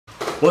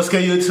What's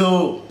good,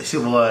 YouTube? It's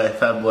your boy,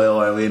 Fat Boy,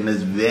 or we in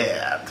this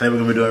video. Today we're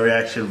gonna be doing a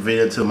reaction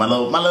video to my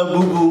little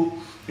boo boo.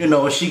 You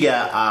know, she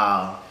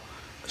got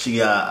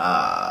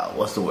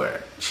what's the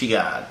word? She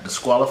got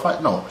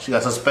disqualified. No, she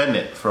got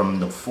suspended from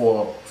the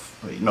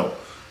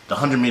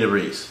 100-meter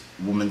race,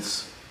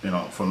 women's. You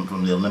know,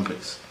 from the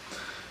Olympics,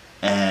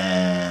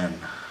 and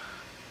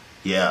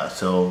yeah,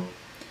 so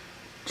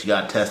she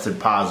got tested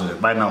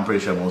positive. Right now, I'm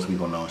pretty sure most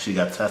people know she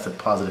got tested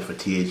positive for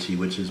THC,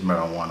 which is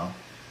marijuana.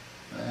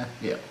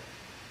 Yeah.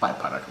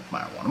 Byproduct of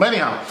marijuana. But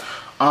anyhow,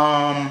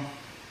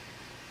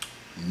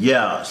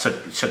 yeah,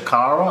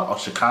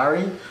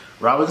 Sha'Carri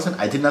Richardson.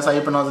 I think that's how you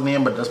pronounce the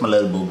name, but that's my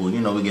little boo boo.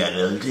 You know, we got a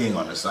little thing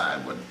on the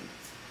side, but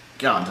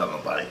can't tell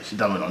nobody. She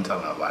told me don't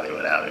tell nobody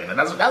without me.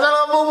 That's a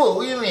little boo boo.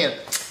 What do you mean?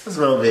 That's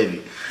real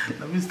baby.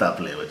 Let me stop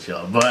playing with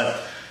y'all.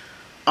 But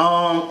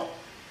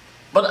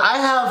I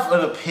have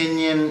an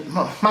opinion,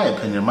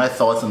 my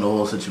thoughts on the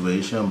whole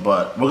situation.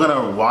 But we're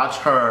gonna watch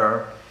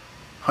her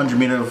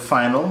 100-meter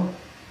final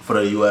for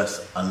the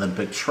U.S.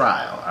 Olympic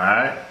trial,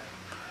 alright?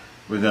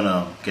 We're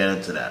gonna get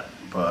into that.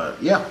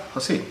 But yeah,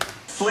 let's see.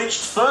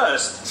 Flinched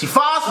first. She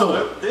fast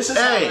though. This is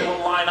how it will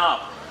line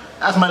up.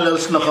 That's my little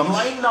snookum. In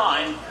lane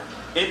 9,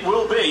 it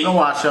will be. Don't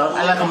watch her.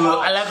 I like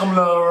them a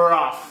little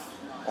rough.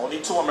 Only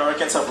 2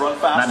 Americans have run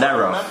fast. Not that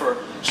rough.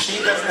 Remember,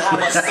 she doesn't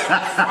have a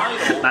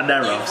semi-final. Not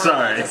that rough,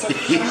 sorry. It's a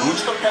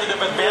huge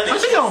competitive advantage.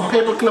 What's she on?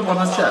 Paper clip on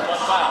her chest.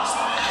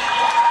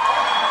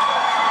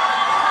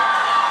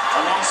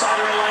 Alongside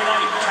her in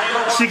lane 8,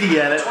 she can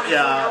get it.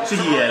 Yeah, she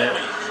can get it.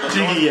 She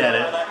can get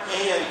it.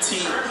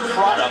 A&T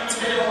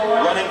product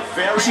running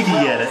very she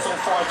can get it. So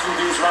far through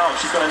these rounds.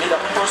 She's going to need a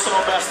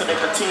personal best to make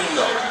the team,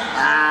 though.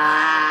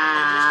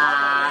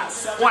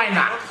 Why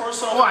not?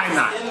 Why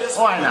not?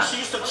 Why not? She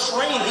used to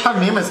train. Her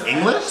name is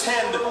English?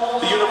 Attend the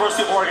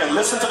University of Oregon.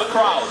 Listen to the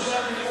crowd.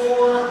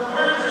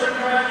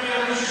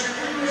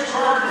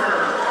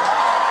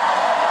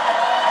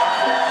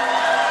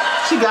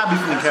 She got me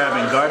from the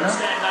Caribbean Gardener.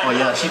 Oh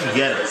yeah, she can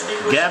get it.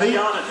 Gabby?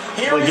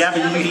 Well,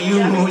 Gabby,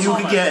 you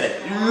can get it.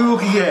 You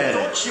can get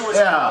it.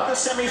 Yeah.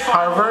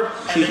 Harvard,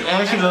 she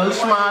looks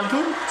smart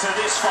too.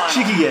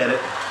 She can get it.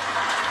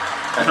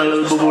 That's my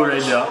little boo boo right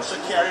there.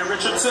 Sha'Carri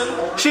Richardson.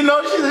 She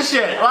knows she's a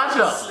shit. Watch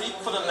her. Sleep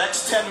for the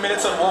next 10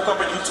 minutes and woke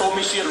up and you told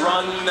me she had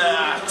run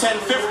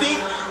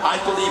 10:50. I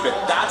believe it.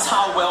 That's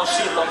how well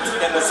she looked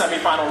in the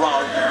semifinal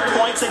round.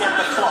 Pointing at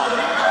the clock.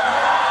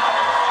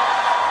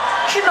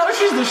 She knows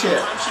she's the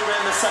shit. She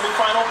ran the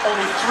semifinal.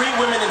 Only 3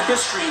 women in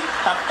history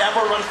have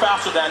ever run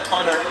faster than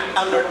under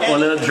a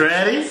little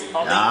dready.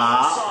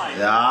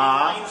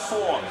 Yeah.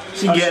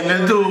 She getting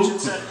it too.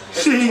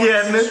 She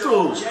getting it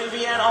too.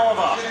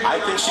 I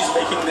think she's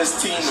making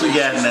this team. She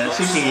getting it.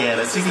 She can get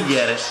it. She can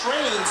get it.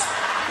 Trains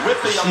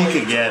with the young she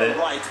can get it.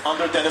 Right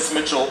under Dennis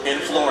Mitchell in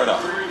Florida.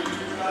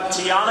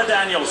 Tiana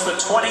Daniels, the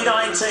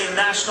 2019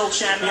 national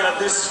champion of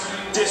this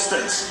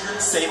distance,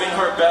 saving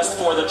her best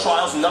for the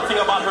trials. Nothing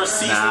about her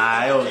season.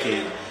 Nah,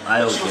 okay.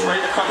 She was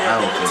ready to come here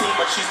in the team,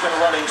 but she's been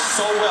running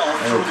so well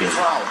through these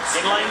rounds.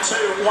 In lane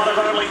 2, one of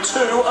only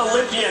 2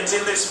 Olympians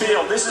in this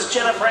field. This is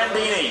Jenna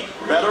Brandini,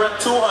 better at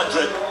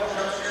 200.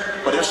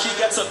 But if she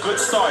gets a good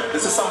start,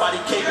 this is somebody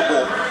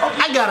capable of...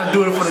 I gotta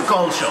do it for the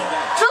culture.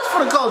 Just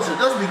for the culture.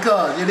 Just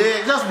because. You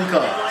did? Just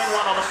because. In lane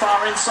 1 on the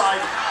far inside,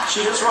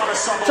 she has run a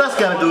summer...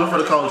 Just gotta do it for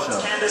the culture.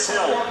 Candace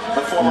Hill,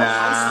 the former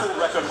high school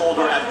record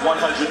holder at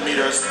 100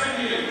 meters.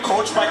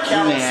 Coached by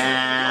Carol.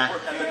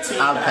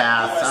 I'll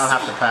pass. I'll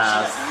have to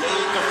pass. She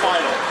made the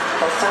final.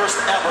 Her first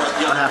ever at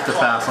the I'll have to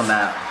pass on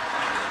that.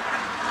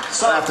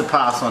 So, I have to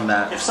pass on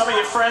that. If some of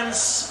your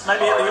friends,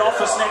 maybe at the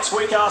office next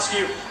week, ask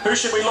you, who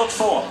should we look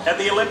for at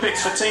the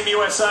Olympics for Team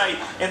USA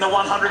in the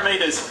 100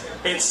 meters?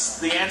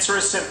 The answer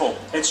is simple.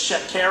 It's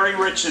Sha'Carri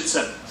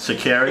Richardson.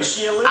 Sha'Carri?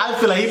 I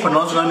feel like he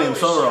pronounced her name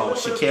so wrong.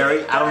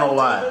 Sha'Carri? I don't know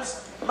why.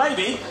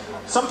 Maybe.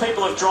 Some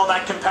people have drawn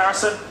that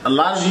comparison. A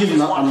lot of these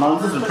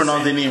announcers have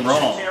pronounced their name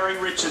wrong. Sha'Carri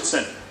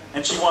Richardson.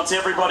 And she wants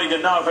everybody to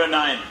know her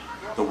name.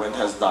 The wind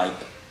has died.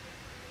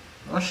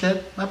 Oh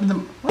shit. What happened to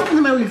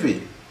my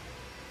Wi-Fi?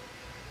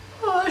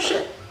 Oh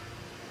shit.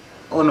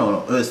 Oh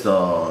no, it's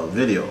the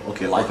video.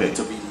 Okay, likely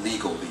to be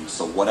legally,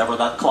 so whatever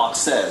that clock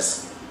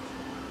says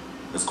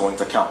is going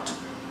to count.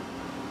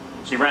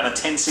 She ran a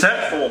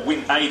 10.64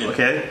 win aided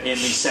in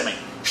the semi.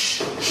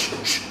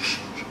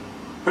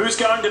 Who's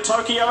going to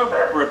Tokyo?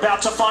 We're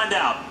about to find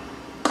out.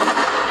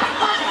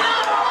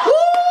 Woo!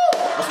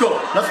 Let's go,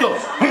 let's go.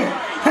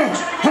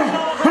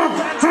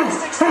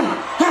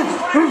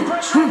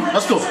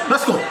 Let's go,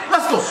 let's go,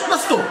 let's go,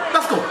 let's go,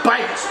 let's go.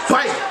 Bite,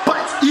 bite,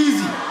 bite.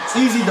 Easy,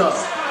 easy dog,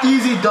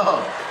 easy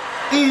dog,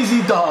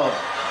 easy dog.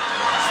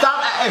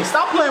 Stop, hey,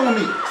 stop playing with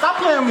me. Stop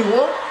playing with me,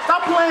 Wolf.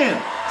 Stop playing.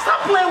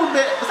 Stop playing with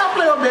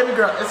baby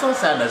girl. It's so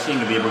sad that she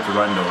ain't gonna be able to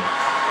run though.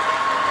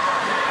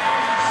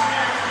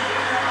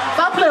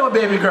 Stop playing with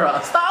baby girl.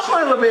 Stop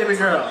playing with baby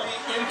girl.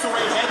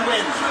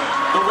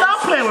 Stop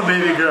playing with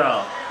baby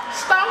girl.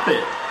 Stop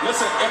it.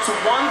 Listen, it's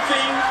one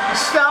thing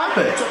Stop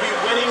it. to be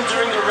winning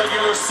during the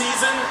regular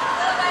season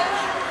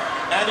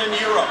and in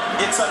Europe.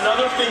 It's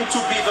another thing to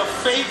be the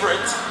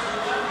favorite,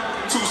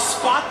 to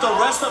spot got the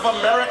rest of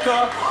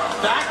America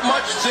that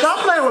much distance. Stop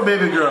playing with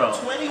baby girl.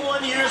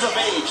 21 years of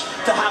age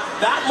to have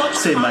that much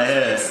Say my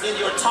head. confidence in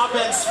your top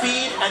end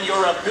speed and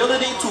your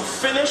ability to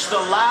finish the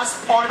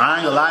last part. I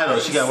ain't gonna lie though,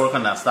 she gotta work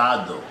on that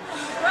side though.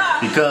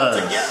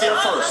 Because To get there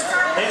first.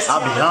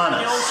 I'll be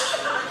honest.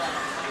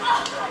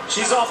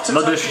 She's off to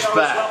No Tokyo disrespect.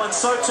 as well, and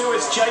so too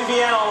is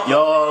JVL.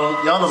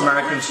 Y'all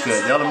Americans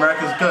good. Y'all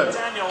Americans good.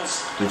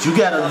 But you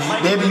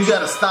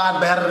gotta start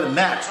better than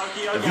that.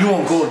 If you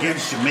won't go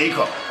against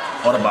Jamaica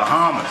or the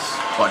Bahamas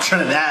or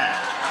Trinidad.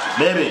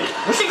 Baby,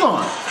 where's she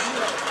going?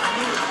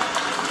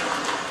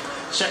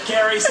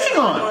 Sha'Carri said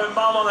to her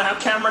mum on her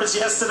cameras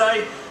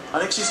yesterday, I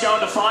think she's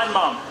going to find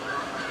mum.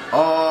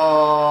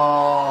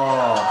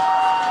 Oh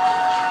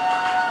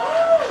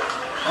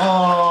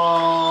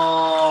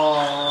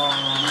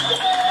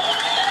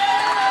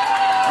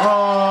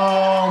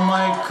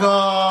my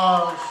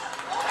gosh.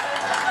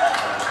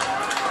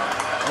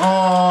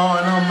 Oh,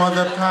 and her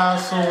mother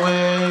passed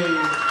away.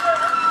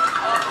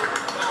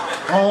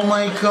 Oh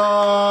my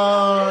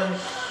gosh.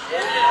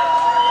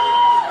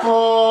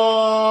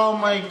 Oh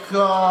my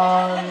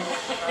gosh.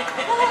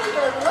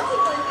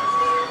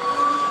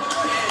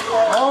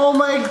 Oh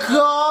my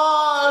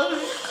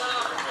gosh.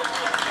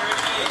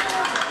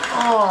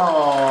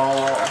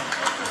 Oh.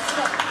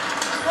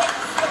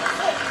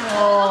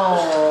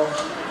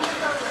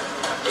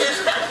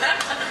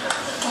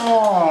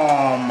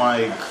 Oh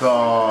my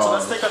God. So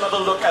let's take another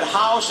look at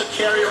how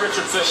Sha'Carri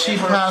Richardson She in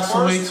her passed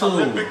away first too.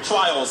 Olympic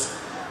trials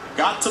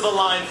got to the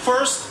line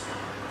first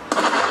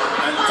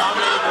and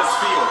dominated this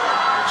field.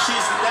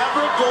 She's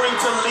never going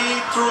to lead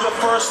through the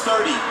first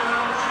 30.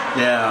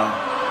 Yeah.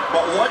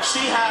 But what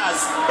she has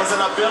is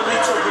an ability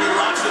to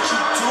relax that you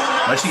do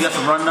not But she got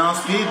some rundown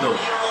speed though.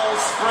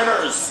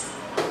 sprinters.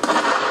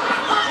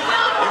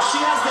 If she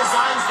has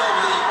designs though,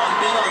 Lee, on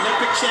being an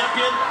Olympic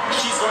champion,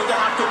 she's going to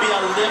have to be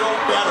a little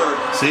better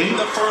in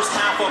the first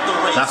half of the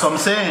race. That's what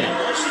I'm saying.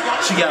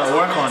 She got to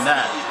work on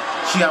that.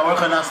 She got to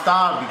work on that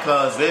style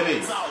because,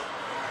 baby,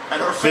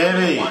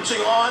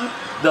 watching on.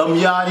 them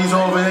yachties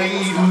over there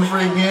eating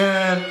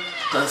friggin'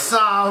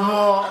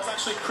 cassava,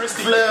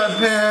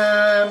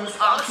 flipping,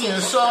 Akin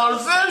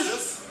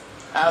saltfish.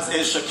 As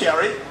is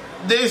Sha'Carri.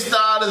 They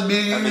started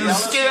being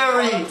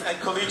scary. And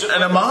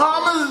the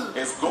Bahamas,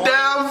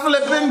 they're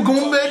flipping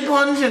goombay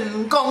punch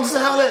and gong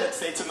salad.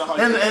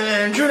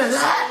 And Trinidad,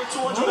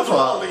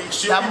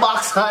 that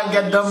box side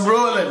get them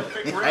rolling.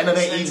 I know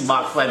they eat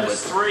box side,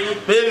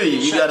 but baby,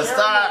 you gotta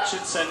start.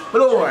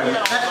 Lord,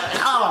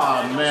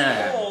 oh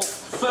man.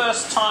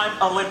 First time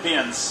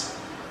Olympians.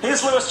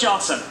 Here's Lewis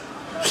Johnson.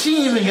 She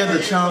didn't even get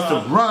the chance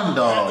to run,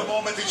 dog.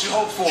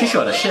 She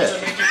short of shit.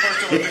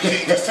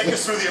 Just take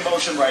us through the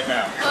emotion right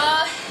now.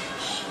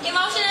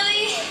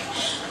 Emotionally,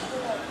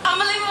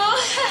 unbelievable.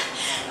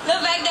 The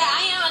fact that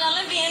I am an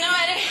Olympian, no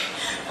matter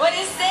what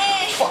it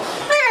said.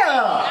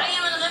 Yeah. I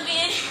am an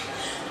Olympian.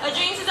 A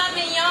dream since I've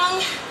been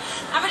young.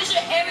 I'm pretty sure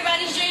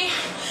everybody's dream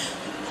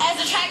as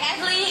a track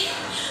athlete.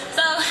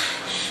 So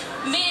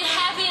being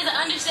happy is an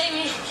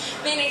understatement.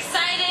 Being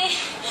excited,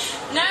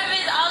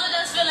 nervous, all of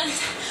those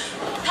feelings.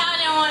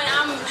 Pounding on,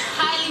 I'm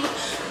highly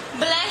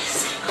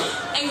blessed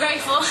and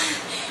grateful.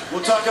 We'll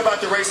talk about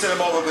the race in a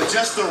moment, but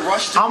just the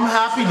rush to... I'm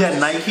happy that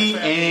Nike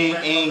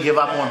ain't give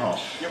up on her.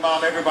 Your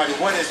mom, everybody,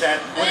 what does that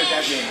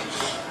mean?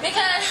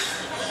 Because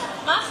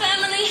my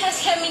family has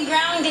kept me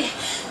grounded.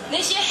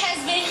 This year has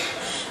been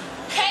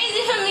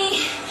crazy for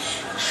me.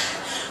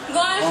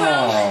 Going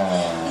from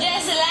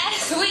just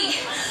last week,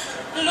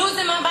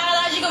 losing my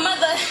biological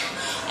mother,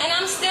 and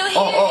I'm still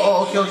here. Okay.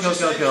 Yeah.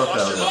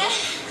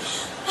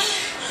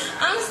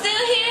 I'm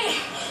still here.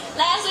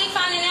 Last week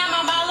finding out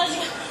my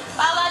biological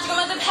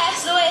mother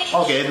passed away.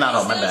 Okay, it's not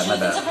on. My bad.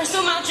 To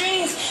pursue my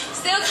dreams.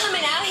 Still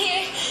coming out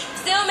here.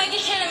 Still making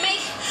sure to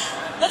make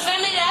the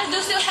family that I do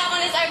still have on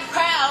this earth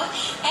proud.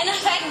 And the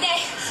fact that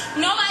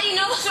nobody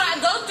knows what I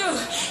go through.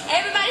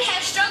 Everybody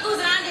has struggles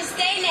and I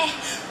understand that.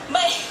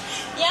 But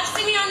y'all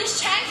see me on this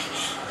track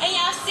and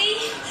y'all see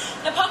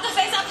the poker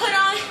face I put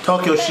on.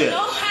 Talk your shit.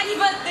 Nobody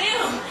but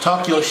them.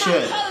 Talk your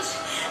shit.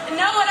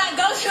 Know what I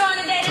go through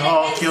on a day-to-day basis.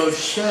 Talk your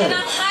shit. And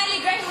I'm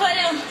highly grateful for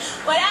them.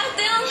 Without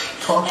them,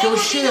 talk your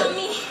shit.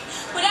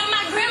 Without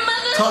my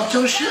grandmother, talk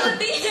your shit.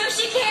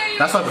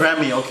 That's what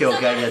Grammy. Okay, I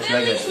get you.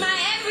 My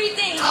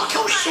everything. Talk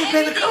your shit,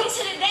 baby. Come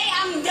to the day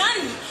I'm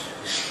done.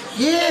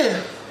 Yeah.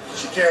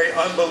 Sha'Carri,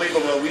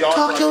 unbelievable. We all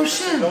talk your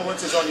shit.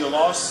 Condolences on your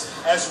loss,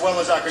 as well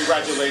as our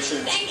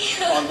congratulations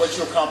on what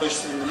you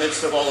accomplished in the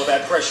midst of all of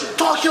that pressure.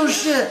 Talk your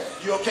shit.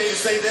 You okay to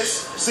say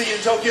this? See you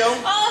in Tokyo?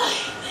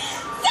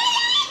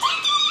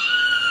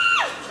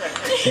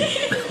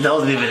 That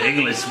wasn't even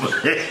English.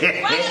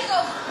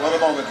 What a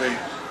moment, B.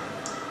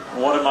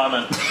 What a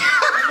moment.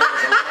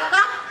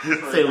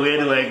 Say, where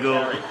do I go?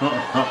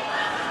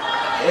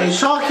 Hey,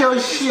 talk your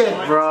shit,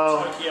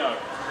 bro.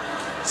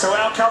 So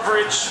our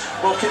coverage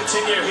will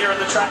continue here at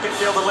the Track and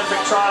Field Olympic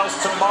Trials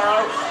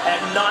tomorrow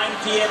at 9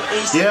 p.m.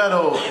 Eastern. Yeah,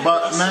 though,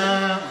 but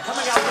man.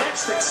 Coming up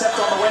next, except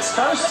on the West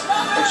Coast,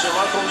 it's your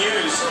local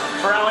news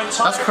for our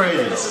entire. That's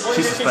crazy. This is She's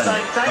Lee suspended.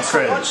 saying thanks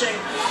for watching.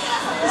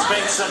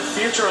 There's been some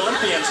future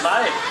Olympians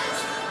made.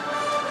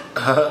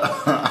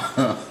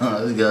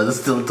 These guys are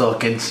still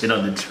talking shit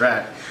on the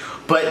track.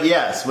 But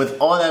yes, with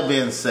all that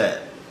being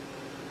said,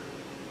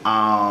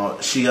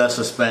 she got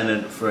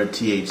suspended for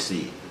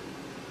THC,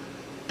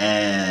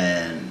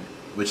 and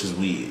which is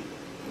weed,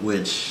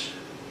 which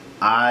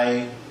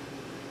I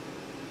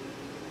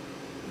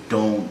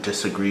don't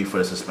disagree for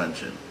the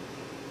suspension.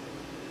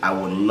 I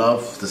would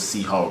love to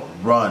see her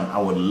run. I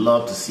would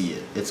love to see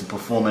it. It's a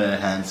performance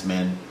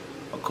enhancement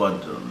according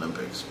to the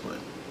Olympics, but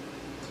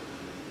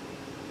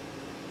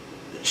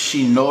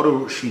she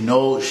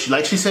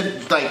like she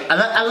said, like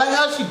I like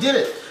how she did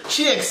it.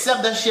 She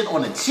accept that shit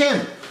on the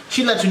chin.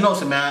 She let you know,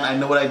 say, man, I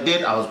know what I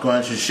did. I was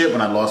going through shit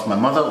when I lost my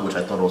mother, which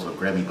I thought was a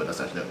Grammy, but that's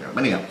actually a Grammy.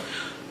 Anyhow,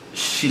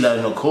 she let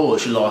you know, cool.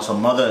 She lost her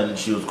mother and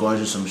she was going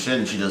through some shit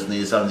and she just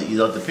needed something to ease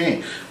out the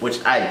pain,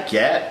 which I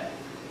get.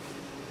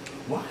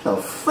 Why the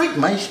freak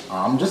my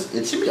arm just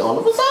itching me all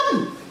of a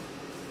sudden?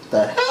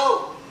 The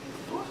hell?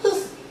 What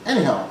is?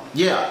 Anyhow,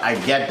 yeah, I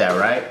get that,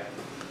 right?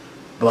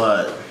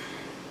 But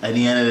at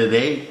the end of the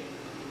day,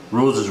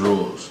 rules is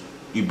rules.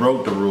 You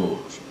broke the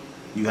rules.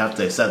 You have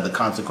to accept the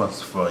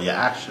consequences for your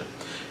action.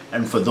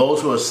 And for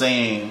those who are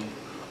saying,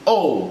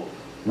 oh,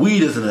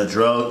 weed isn't a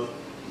drug,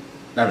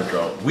 not a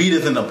drug, weed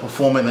isn't a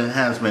performance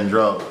enhancement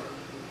drug,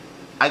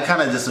 I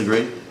kind of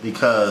disagree,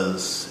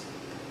 because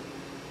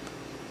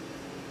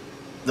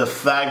the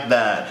fact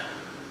that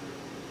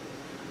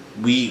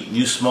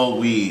you smoke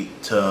weed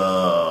to,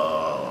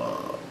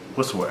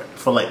 what's the word,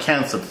 for like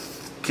cancer,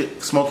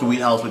 smoking weed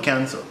helps with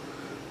cancer.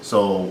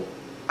 So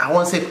I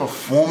want to say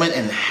performance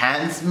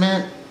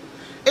enhancement.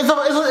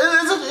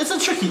 It's a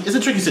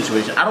tricky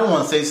situation. I don't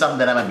want to say something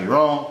that I might be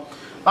wrong.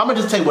 I'm gonna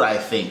just tell you what I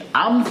think.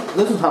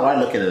 This is how I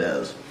look at it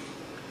as: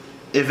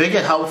 if it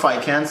can help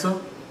fight cancer,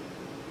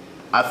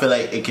 I feel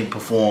like it can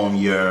perform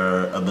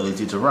your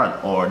ability to run,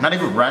 or not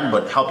even run,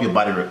 but help your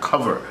body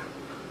recover.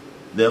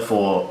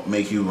 Therefore,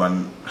 make you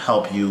run,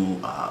 help you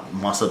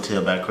muscle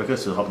tear back quicker,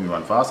 so help you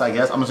run fast. I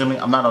guess I'm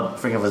assuming. I'm not a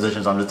freaking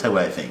physician, so I'm just telling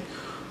you what I think.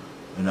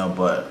 You know,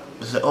 but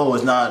say, oh,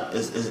 it's not.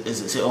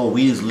 Oh,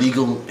 weed is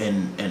legal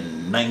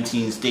in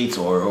 19 states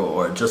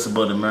or just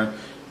about America.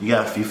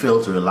 You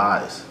fail to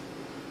realize.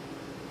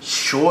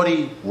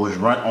 Shorty was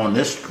run on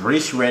this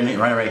race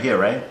right here,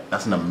 right?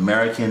 That's an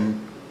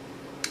American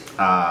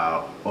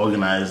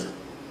organized.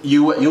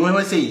 You want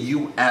to say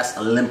U.S.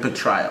 Olympic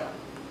trial,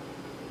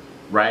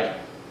 right?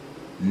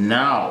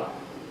 Now,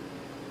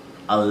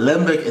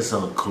 Olympic is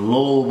a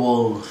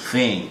global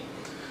thing.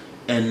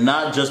 And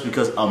not just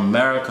because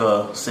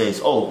America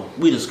says, oh,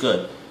 weed is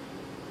good.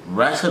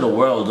 Rest of the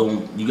world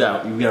don't. You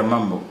gotta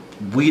remember,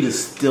 weed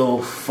is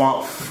still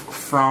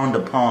frowned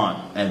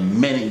upon in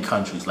many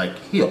countries. Like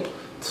here,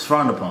 it's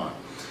frowned upon.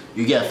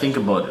 You gotta think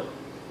about it.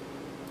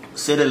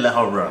 Say they let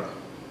her run.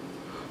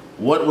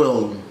 What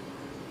will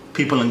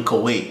people in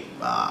Kuwait,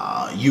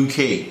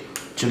 UK,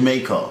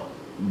 Jamaica,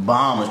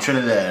 Bahamas,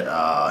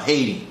 Trinidad,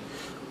 Haiti,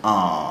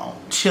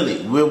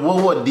 Chile,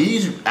 what would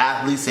these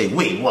athletes say?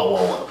 Wait,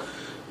 whoa.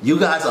 You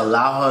guys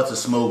allow her to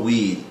smoke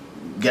weed,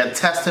 get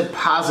tested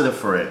positive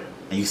for it,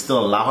 and you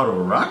still allow her to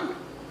run?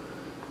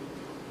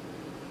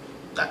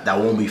 That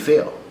won't be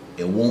fair.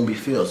 It won't be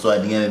fair. So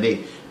at the end of the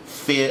day,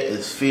 fear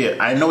is fear.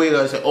 I know you're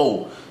going to say,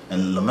 oh,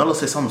 and LaMelo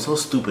said something so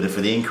stupid, if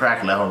it ain't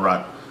crack, let her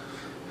run.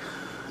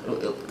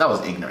 That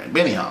was ignorant.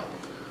 But anyhow,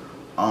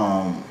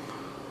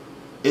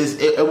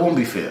 it won't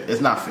be fair.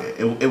 It's not fair.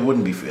 It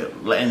wouldn't be fair.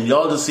 And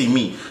y'all just see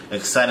me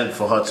excited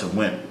for her to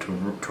win, to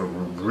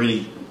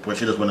really, when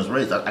she just win this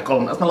race. I call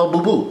him, that's my little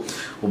boo-boo.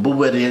 Well,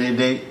 boo-boo, at the end of the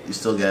day,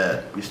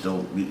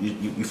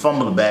 you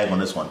fumble the bag on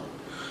this one.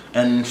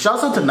 And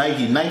shouts out to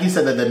Nike. Nike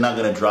said that they're not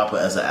going to drop her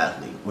as an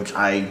athlete, which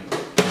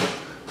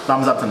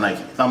thumbs up to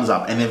Nike. Thumbs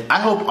up. And I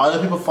hope other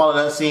people follow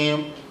that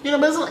same,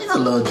 but it's a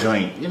little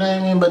joint. You know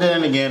what I mean? But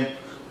then again,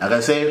 like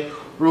I say,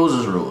 rules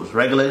is rules.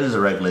 Regulations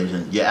are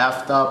regulations. You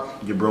effed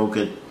up, you broke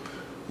it,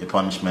 your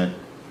punishment,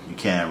 you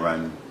can't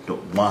run the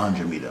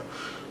 100 meter.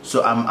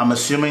 So I'm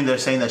assuming they're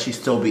saying that she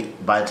still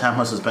by the time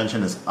her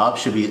suspension is up,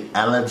 she'll be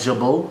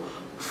eligible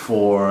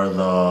for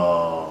the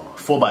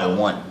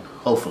 4x1,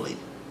 hopefully.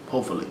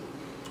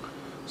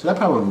 So that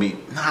probably would be,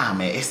 nah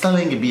man, it still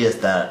ain't gonna be as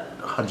that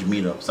 100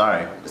 meter.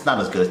 Sorry, it's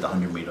not as good as the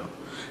 100 meter.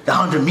 The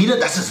 100 meter,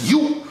 that's just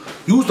you.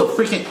 Use the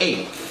freaking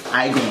A.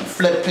 I ain't gonna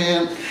flip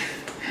him.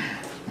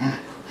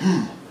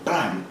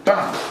 Bam,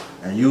 bam.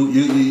 And you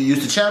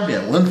use the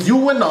champion. When you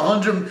win the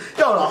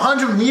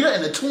 100 meter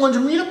and the 200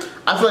 meter,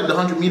 I feel like the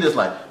 100 meter is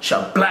like,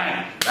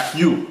 shablang, that's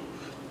you.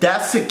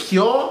 That's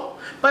secure.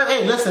 But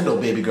hey, listen though,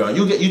 baby girl.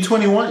 You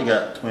 21, you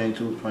got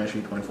 22,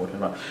 23, 24,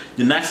 25.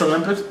 Your next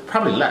Olympics,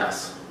 probably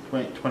less.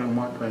 20,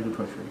 21, 22,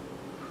 23.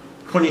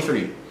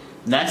 23.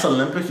 Next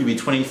Olympics, you'll be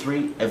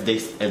 23 if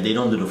they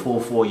don't do the full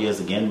 4 years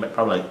again, but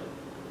probably like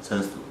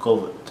since the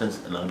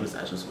Olympics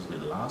actually supposed to be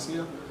the last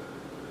year.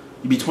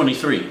 You'll be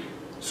 23.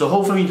 So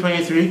hopefully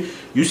 23,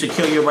 you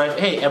secure your rights.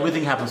 Hey,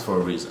 everything happens for a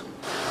reason.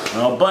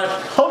 But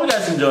hope you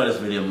guys enjoyed this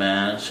video,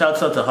 man.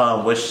 Shouts out to her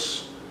and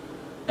wish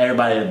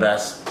everybody the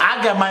best.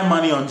 I got my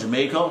money on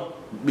Jamaica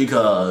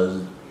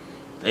because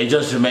They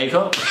just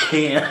Jamaica.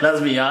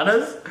 Let's be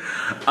honest.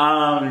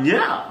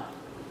 Yeah.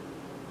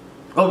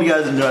 Hope you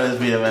guys enjoyed this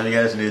video, man. If you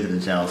guys are new to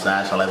the channel,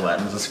 smash the like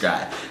button and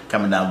subscribe.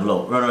 Comment down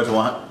below. Run over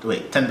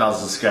to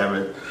 10,000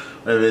 subscribers.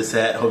 Whatever it's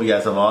at. Hope you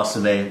guys have an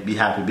awesome day. Be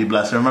happy, be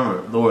blessed. And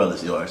remember, the world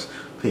is yours.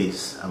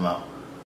 Peace. I'm out.